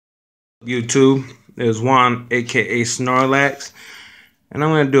YouTube, there's Juan, aka Snorlax, and I'm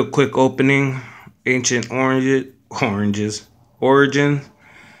gonna do a quick opening. Ancient Origins.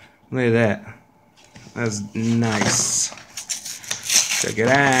 Look at that. That's nice. Check it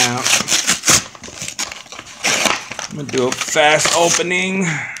out. I'm gonna do a fast opening.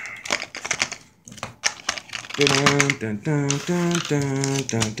 Dun, dun, dun, dun,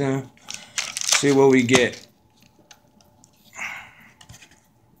 dun, dun. See what we get.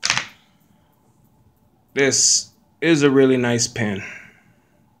 This is a really nice pen.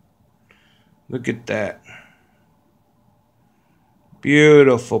 Look at that.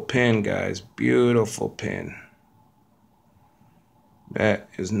 Beautiful pen, guys. Beautiful pen. That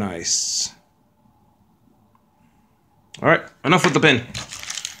is nice. Alright, enough with the pen.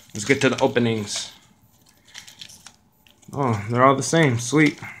 Let's get to the openings. Oh, they're all the same.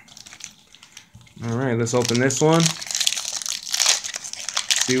 Sweet. Alright, let's open this one.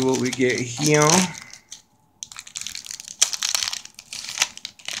 See what we get here.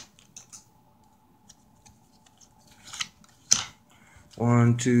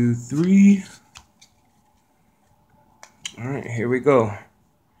 One, two, three. All right, here we go.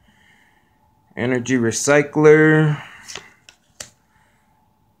 Energy Recycler.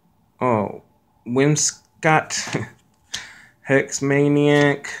 Oh, Whimsicott. Hex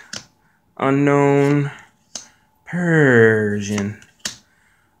Maniac. Unknown. Persian.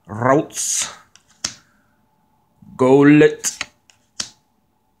 Routes. Golett.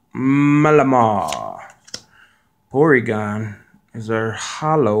 Malamar. Porygon is our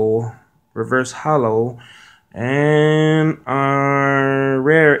hollow, reverse hollow, and our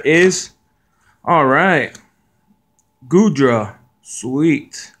rare is, alright, Goodra.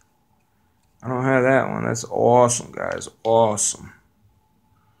 Sweet. I don't have that one. That's awesome, guys. Awesome.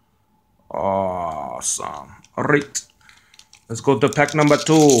 Awesome. Alright, let's go to pack number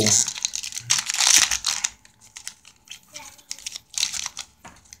 2.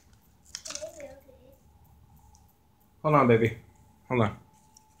 Hold on, baby. Hold on.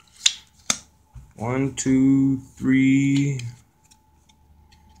 1, 2, 3.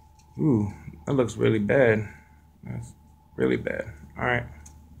 Ooh, that looks really bad. That's really bad. Alright.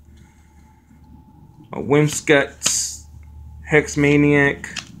 A Whimsicott, Hex Maniac,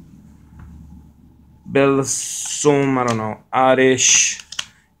 Bellasum, I don't know, Oddish,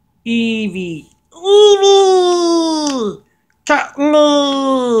 Eevee, Eevee,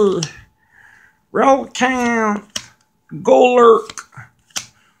 Cottonee, Roll Count, Golurk.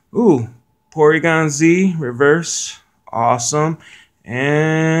 Ooh, Porygon Z, reverse. Awesome.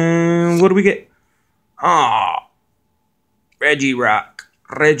 And what do we get? Ah, Regirock.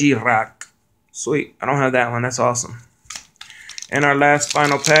 Sweet. I don't have that one. That's awesome. And our last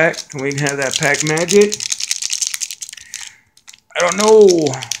final pack. Can we have that pack magic? I don't know.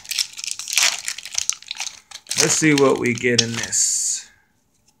 Let's see what we get in this.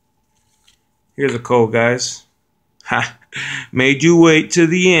 Here's a code, guys. Ha! Made you wait to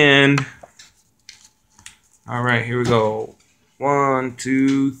the end. Alright, here we go. 1,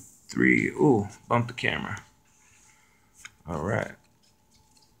 2, 3. Ooh, bump the camera. Alright.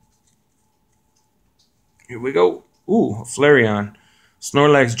 Here we go. Ooh, a Flareon.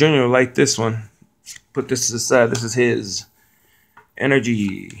 Snorlax Jr. like this one. Put this to the side. This is his.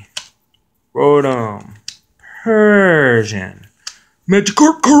 Energy. Rotom. Persian.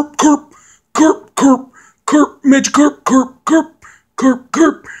 Magikarp, Magikarp,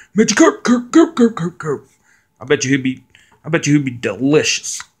 Magikarp. I bet you he'd be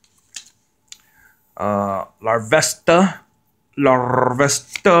delicious. Larvesta.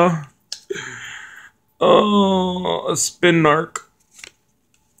 Oh, a Spinark.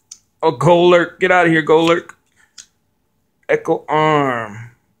 Oh, Golurk. Get out of here, Golurk. Echo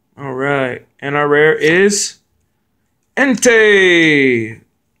Arm. Alright. And our rare is Entei.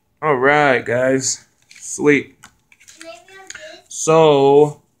 Alright, guys. Sweet.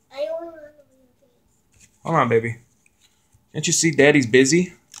 So, hold on, baby. Can't you see Daddy's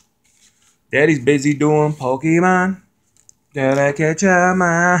busy? Daddy's busy doing Pokemon. Did I catch 'em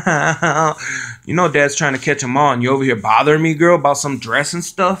all? You know Dad's trying to catch 'em all, and you over here bothering me, girl, about some dress and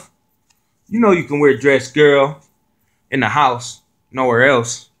stuff? You know you can wear dress, girl, in the house, nowhere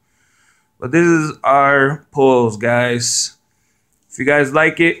else. But this is our pulls, guys. If you guys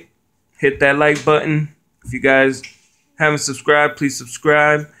like it, hit that like button. If you guys haven't subscribed, please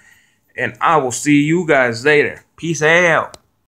subscribe. And I will see you guys later. Peace out.